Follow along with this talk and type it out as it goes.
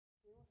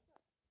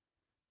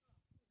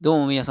どう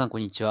も皆さんこ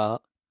んにち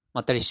は。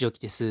まったりしじょき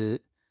で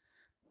す。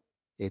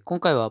今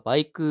回はバ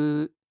イ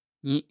ク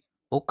に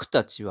僕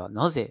たちは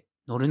なぜ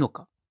乗るの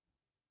か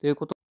という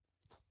こと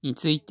に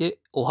ついて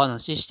お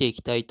話ししてい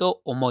きたいと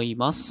思い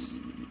ま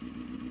す。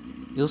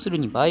要する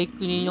にバイ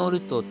クに乗る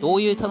とど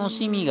ういう楽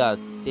しみがあっ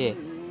て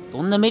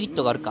どんなメリッ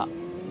トがあるか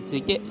につ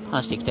いて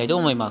話していきたいと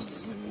思いま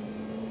す。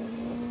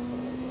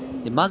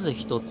でまず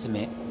一つ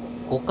目、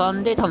五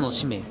感で楽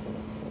しめ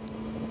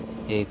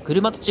る。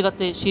車と違っ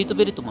てシート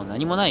ベルトも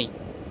何もない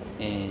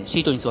シ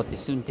ートに座って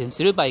運転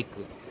するバイ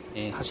ク、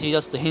走り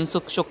出すと変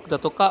速ショックだ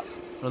とか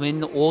路面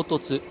の凹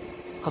凸、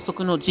加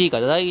速の G が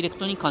ダイレク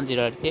トに感じ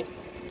られて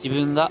自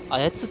分が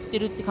操って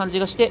るって感じ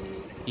がして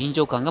臨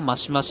場感がマ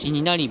シマシ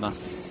になりま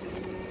す。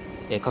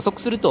加速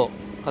すると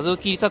風を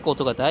切り裂く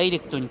音がダイレ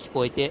クトに聞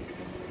こえて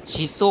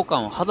疾走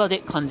感を肌で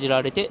感じ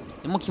られてと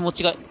ても気持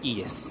ちがいい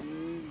です。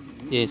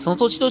でその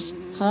土地土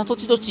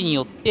地に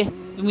よって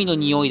海の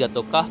匂いだ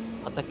とか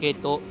畑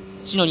と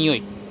土の匂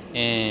い、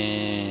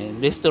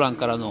レストラン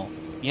からの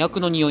魅惑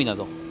の匂いな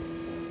ど、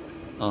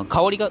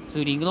香りがツ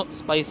ーリングの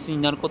スパイスに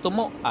なること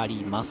もあ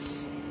りま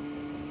す。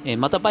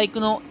またバイク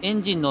のエ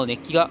ンジンの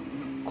熱気が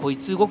こい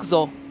つ動く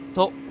ぞ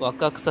とワ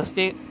クワクさせ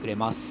てくれ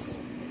ます。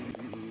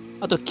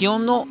あと気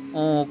温の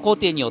工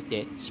程によっ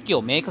て四季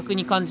を明確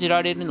に感じ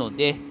られるの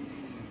で、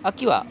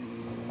秋は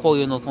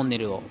紅葉のトンネ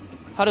ルを、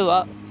春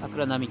は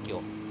桜並木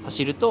を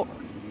走ると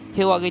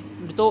手を挙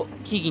げると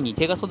木々に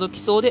手が届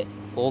きそうで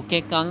冒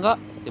険感が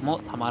とても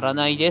たまら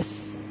ないで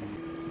す。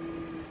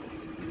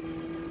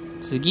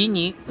次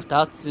に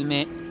2つ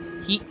目、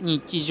非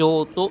日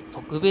常と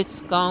特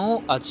別感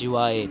を味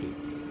わえる。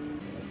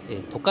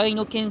都会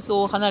の喧騒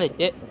を離れ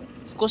て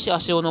少し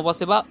足を伸ば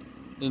せば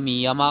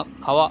海、山、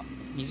川、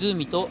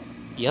湖と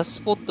リアス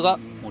ポットが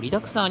盛りだ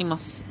くさんありま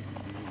す。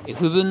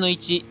F 分の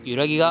1揺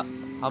らぎが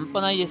半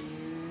端ないで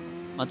す。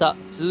また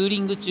ツーリ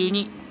ング中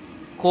に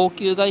高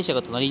級外車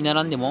が隣に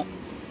並んでも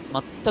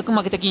全く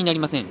負けた気になり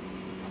ません。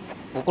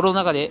心の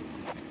中で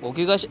高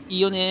級会社いい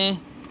よね。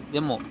で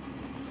も、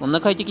そん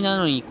な快適な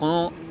のに、こ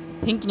の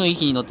天気のいい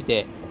日に乗って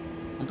て、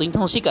本当に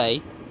楽しいか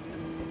い？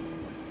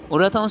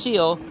俺は楽しい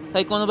よ。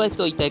最高のバイク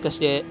と一体化し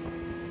て、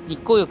日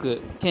光浴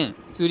兼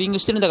ツーリング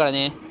してるんだから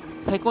ね。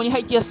最高に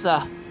入ってやす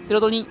さ。セ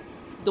ロトニン、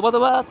ドバド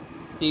バっ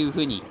ていう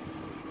風に、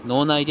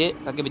脳内で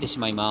叫べてし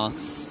まいま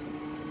す。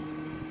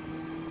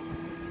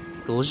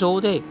路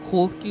上で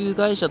高級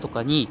会社と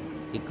かに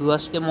出くわ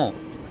しても、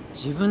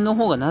自分の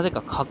方がなぜ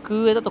か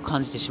格上だと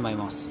感じてしまい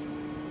ます。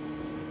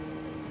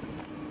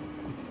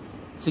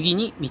次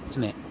に3つ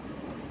目。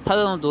た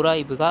だのドラ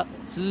イブが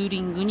ツーリ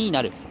ングに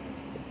なる。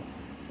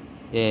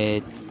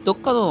どっ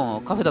か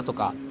のカフェだと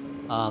か、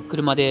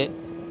車で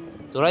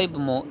ドライブ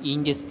もいい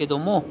んですけど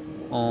も、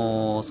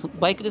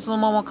バイクでその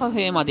ままカフ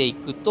ェまで行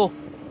くと、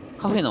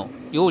カフェの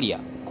料理や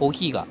コー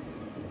ヒーが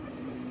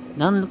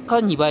なんか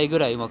2倍ぐ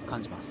らいうまく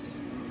感じま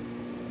す。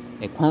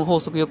この法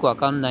則よくわ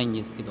かんないん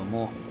ですけど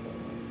も、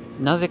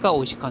なぜか美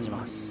味しく感じ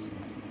ます。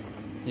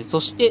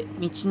そして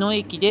道の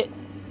駅で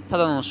た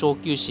だの小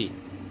休止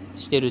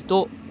してる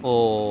と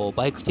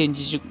バイク展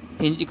示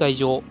会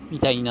場み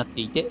たいになって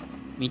いて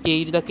見て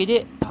いるだけ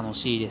で楽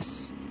しいで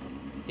す。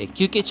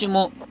休憩中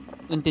も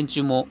運転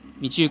中も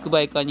道行く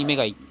バイカーに目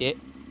がいって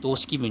同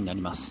志気分にな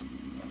ります。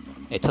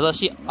ただ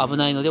し危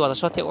ないので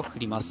私は手を振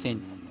りませ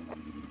ん。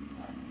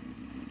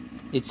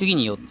で次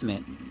に4つ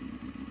目、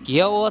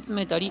ギアを集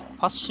めたり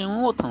ファッショ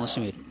ンを楽し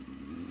める。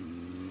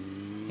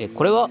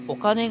これはお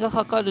金が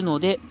かかるの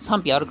で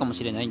賛否あるかも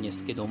しれないんで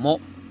すけど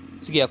も、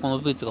次はこの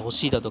ブーツが欲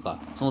しいだと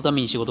か、そのた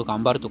めに仕事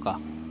頑張るとか、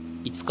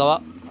いつか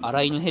は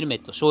新井のヘルメ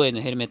ット、照英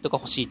のヘルメットが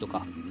欲しいと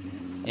か、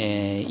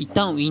一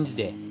旦ウィンズ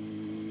で、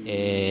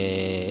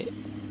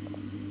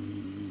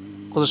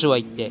今年は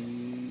行って、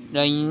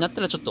来年になっ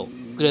たらちょっと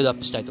グレードアッ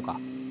プしたいとか、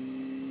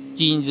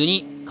ジーンズ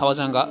に革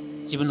ジャンが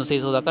自分の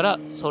清掃だから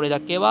それ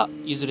だけは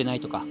譲れない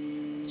とか、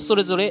そ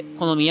れぞれ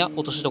好みや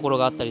落としどころ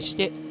があったりし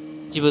て、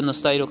自分の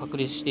スタイルを確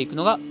立していく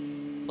のが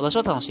私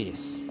は楽しいで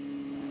す。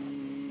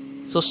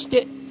そし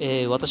て、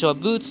私は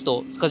ブーツ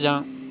とスカジャ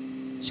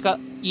ンしか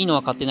いいの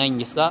は買ってないん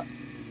ですが、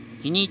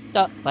気に入っ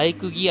たバイ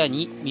クギア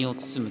に身を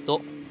包む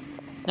と、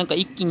なんか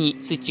一気に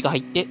スイッチが入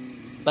って、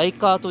バイ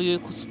カーとい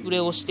うコスプレ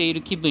をしてい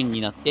る気分に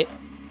なって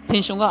テ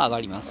ンションが上が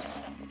りま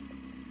す。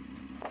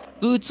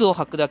ブーツを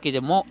履くだけ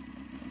でも、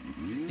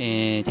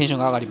テンション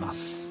が上がりま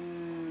す。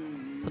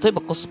例え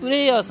ばコスプ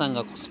レイヤーさん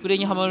がコスプレ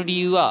にハマる理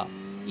由は、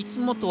いつ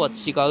もとは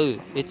違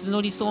う別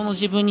の理想の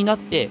自分になっ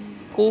て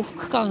幸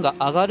福感が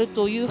上がる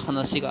という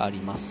話があり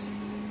ます。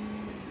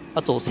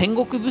あと戦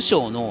国武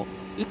将の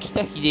浮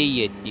田秀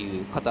家って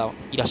いう方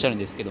いらっしゃるん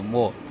ですけど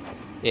も、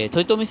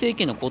豊臣政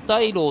権の五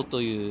大老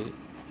という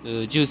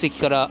重責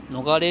から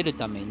逃れる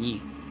ため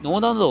に能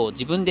などを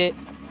自分で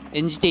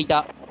演じてい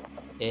た、と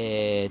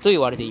言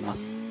われていま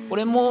す。こ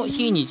れも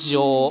非日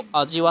常を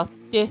味わっ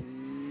て、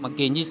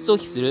現実逃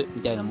避する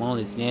みたいなもの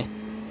ですね。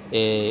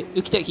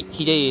浮田秀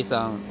家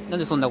さん、なん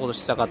でそんなこと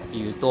したかって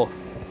いうと、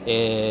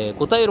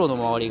五大老の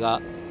周り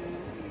が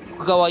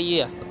徳川家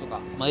康だとか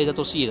前田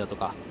利家だと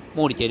か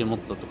毛利輝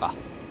元だとか、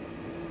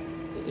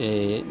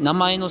名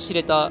前の知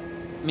れた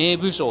名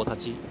武将た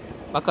ち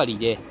ばかり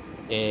で、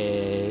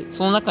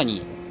その中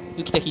に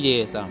浮田秀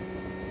家さん、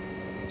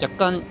若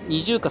干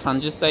20か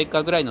30歳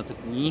かぐらいの時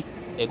に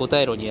五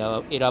大老に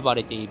選ば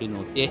れている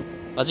ので、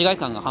間違い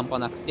感が半端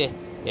なくて、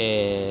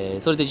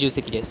それで重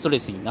責でストレ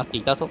スになって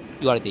いたと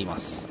言われていま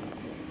す。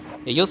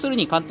要する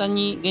に簡単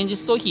に現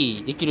実逃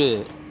避でき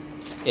る、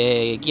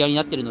ギアに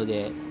なっているの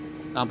で、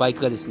バイ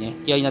クがですね、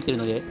ギアになっている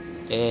ので、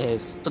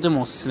とて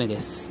もおすすめで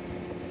す。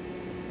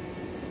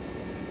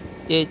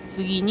で、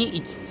次に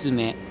5つ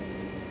目。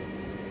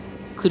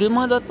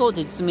車だと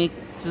絶滅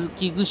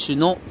危惧種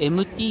の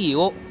MT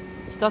を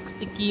比較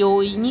的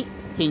容易に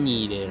手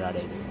に入れられ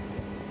る。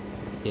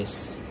で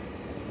す。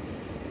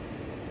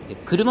で、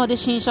車で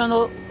新車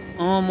の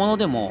もの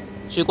でも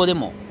中古で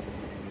も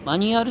マ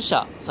ニュアル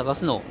車探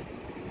すの、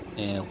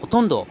ほ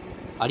とんど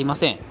ありま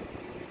せん。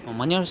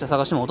マニュアル車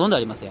探してもほとんどあ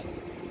りません。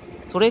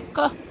それ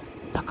か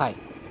高い。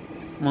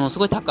ものす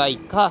ごい高い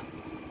か、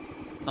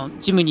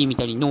ジムニーみ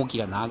たいに納期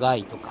が長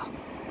いとか。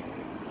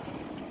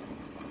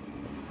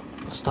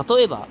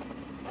例えば、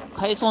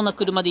買えそうな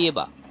車で言え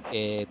ば、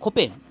コ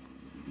ペン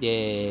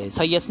で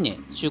最安値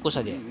中古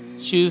車で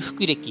修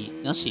復歴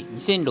なし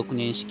2006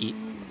年式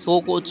走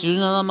行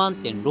17万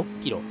点6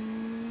キロ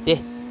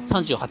で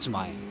38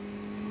万円。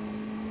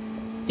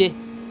で、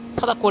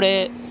ただこ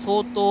れ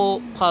相当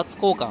パーツ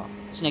交換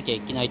しなきゃい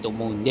けないと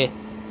思うんで、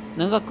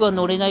長くは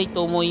乗れない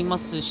と思いま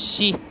す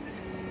し、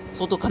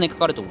相当金か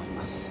かると思い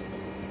ます。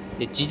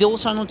で、自動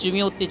車の寿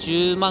命って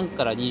10万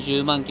から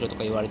20万キロと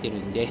か言われてる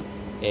んで、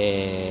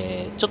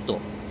ちょっと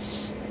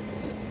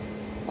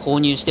購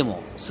入して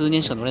も数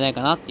年しか乗れない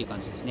かなっていう感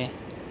じですね。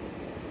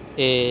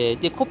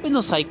で、コペ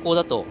の最高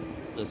だと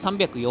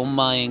304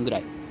万円ぐら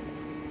い。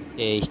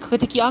比較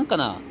的安価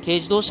な軽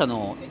自動車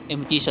の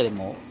MT 車で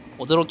も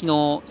驚き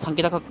の3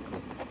桁価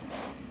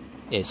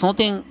格。その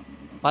点、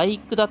バイ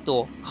クだ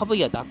と、株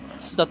やダッ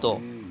クスだ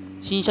と、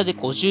新車で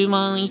50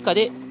万以下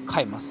で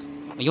買えます。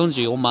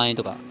44万円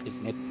とかで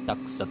すね、ダ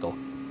ックスだと。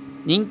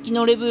人気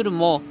のレベル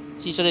も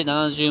新車で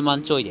70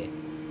万ちょいで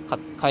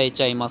買え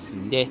ちゃいます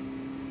んで、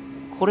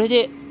これ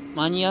で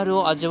マニュアル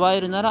を味わえ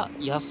るなら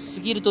安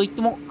すぎると言っ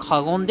ても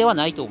過言では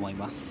ないと思い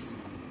ます。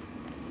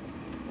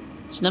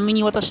ちなみ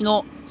に私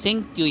の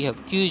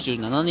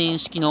1997年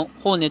式の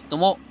ホーネット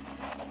も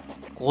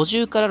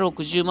50から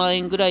60万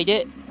円ぐらい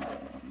で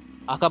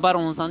赤バ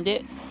ロンさん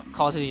で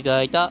買わせていた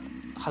だいた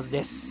はず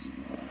です。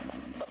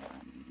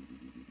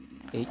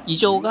以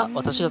上が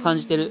私が感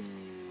じている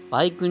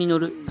バイクに乗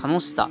る楽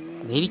しさ、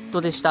メリッ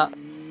トでした。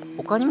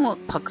他にも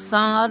たくさ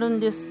んあるん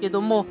ですけど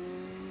も、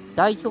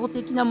代表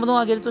的なものを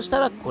挙げるとした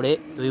らこれ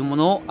というも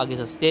のを挙げ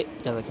させて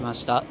いただきま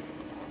した。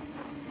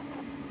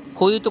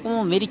こういうとこ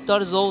もメリットあ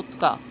るぞと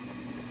か、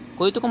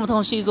こういうとこも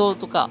楽しいぞ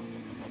とか、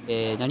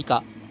何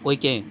かご意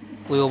見、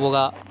ご要望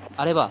が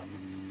あれば、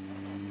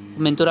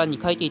コメント欄に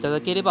書いていた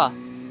だければ、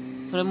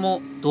それ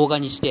も動画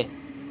にして、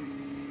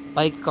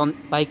バイク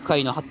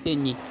界の発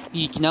展に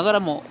響きながら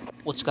も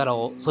お力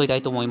を添えた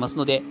いと思います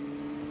ので、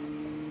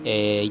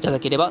いただ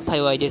ければ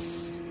幸いで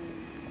す。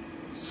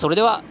それ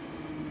では、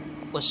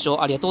ご視聴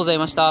ありがとうござい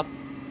ました。